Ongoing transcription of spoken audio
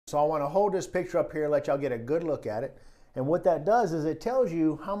So I want to hold this picture up here, let y'all get a good look at it. And what that does is it tells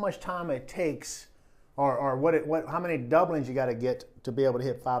you how much time it takes, or how many doublings you got to get to be able to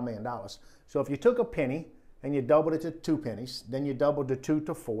hit $5 million. So if you took a penny and you doubled it to 2 pennies, then you doubled the 2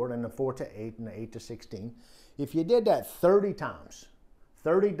 to 4, then the 4 to 8, and the 8 to 16. If you did that 30 times,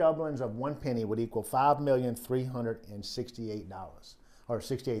 30 doublings of 1 penny would equal $5,368 or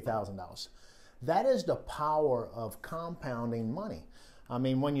 $68,000. That is the power of compounding money. I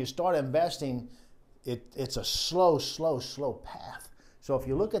mean, when you start investing, it's a slow path. So if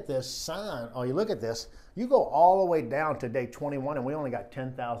you look at this sign, or you look at this, you go all the way down to day 21, and we only got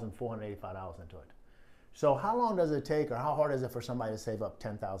 $10,485 into it. So how long does it take, or how hard is it for somebody to save up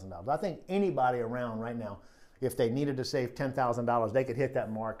 $10,000? I think anybody around right now, if they needed to save $10,000, they could hit that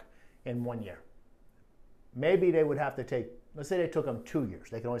mark in 1 year. Maybe they would have to take, let's say they took them 2 years.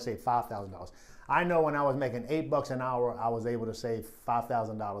 They can only save $5,000. I know when I was making $8 an hour, I was able to save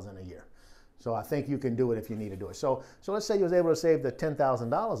 $5,000 in a year. So I think you can do it if you need to do it. So let's say you was able to save the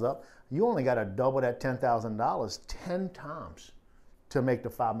 $10,000 up. You only got to double that $10,000 10 times to make the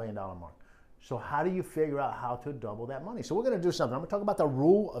 $5 million mark. So how do you figure out how to double that money? So we're going to do something. I'm going to talk about the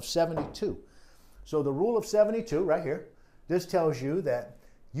rule of 72. So the rule of 72 right here, this tells you that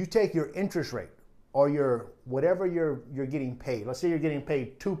you take your interest rate, or your whatever you're getting paid. Let's say you're getting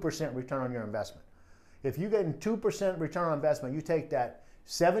paid 2% return on your investment. If you're getting 2% return on investment, you take that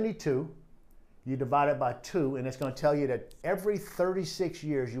 72, you divide it by 2, and it's going to tell you that every 36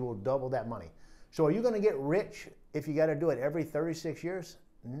 years you will double that money. So are you going to get rich if you got to do it every 36 years?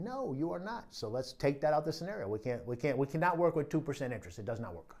 No, you are not. So let's take that out of the scenario. We cannot work with 2% interest. It does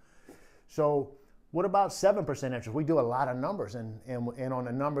not work. So what about 7% interest? We do a lot of numbers, and on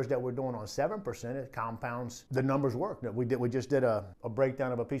the numbers that we're doing on 7%, it compounds. The numbers work. We just did a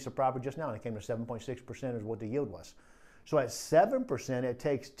breakdown of a piece of property just now, and it came to 7.6% is what the yield was. So at 7%, it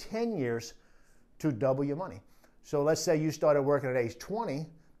takes 10 years to double your money. So let's say you started working at age 20,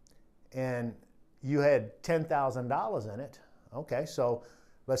 and you had $10,000 in it. Okay, so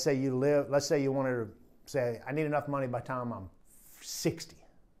let's say you wanted to say, I need enough money by the time I'm 60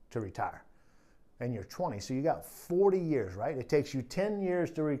 to retire. And you're 20, so you got 40 years, right? It takes you 10 years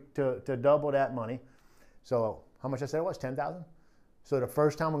to double that money. So how much I said it was, 10,000? So the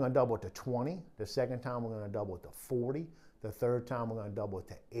first time we're going to double it to 20. The second time we're going to double it to 40. The third time we're going to double it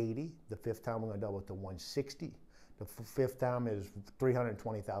to 80. The fifth time we're going to double it to 160. The fifth time is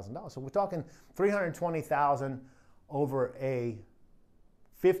 $320,000. So we're talking $320,000 over a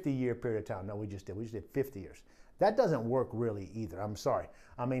 50-year period of time. No, we just did 50 years. That doesn't work really either. I'm sorry.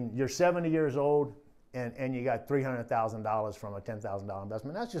 I mean, you're 70 years old and you got $300,000 from a $10,000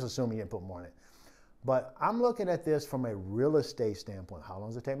 investment. That's just assuming you didn't put more in it. But I'm looking at this from a real estate standpoint. How long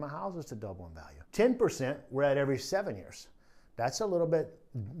does it take my houses to double in value? 10%, we're at every 7 years. That's a little bit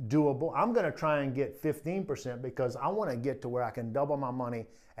doable. I'm going to try and get 15% because I want to get to where I can double my money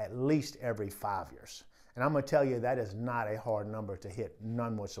at least every 5 years. And I'm going to tell you that is not a hard number to hit,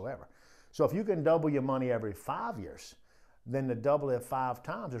 none whatsoever. So if you can double your money every 5 years, then to double it 5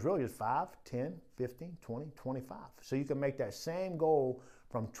 times is really just 5, 10, 15, 20, 25. So you can make that same goal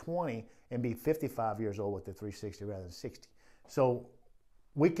from 20 and be 55 years old with the 360 rather than 60. So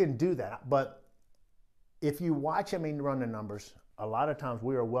we can do that. But if you watch me run the numbers, a lot of times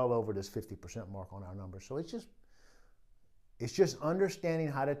we are well over this 50% mark on our numbers. So it's just understanding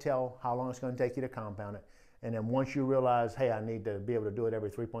how to tell how long it's going to take you to compound it. And then once you realize, hey, I need to be able to do it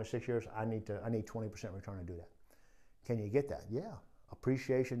every 3.6 years, I need 20% return to do that. Can you get that? Yeah.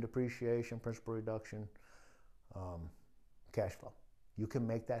 Appreciation, depreciation, principal reduction, cash flow. You can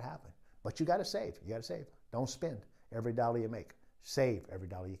make that happen. But you got to save. You got to save. Don't spend every dollar you make. Save every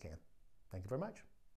dollar you can. Thank you very much.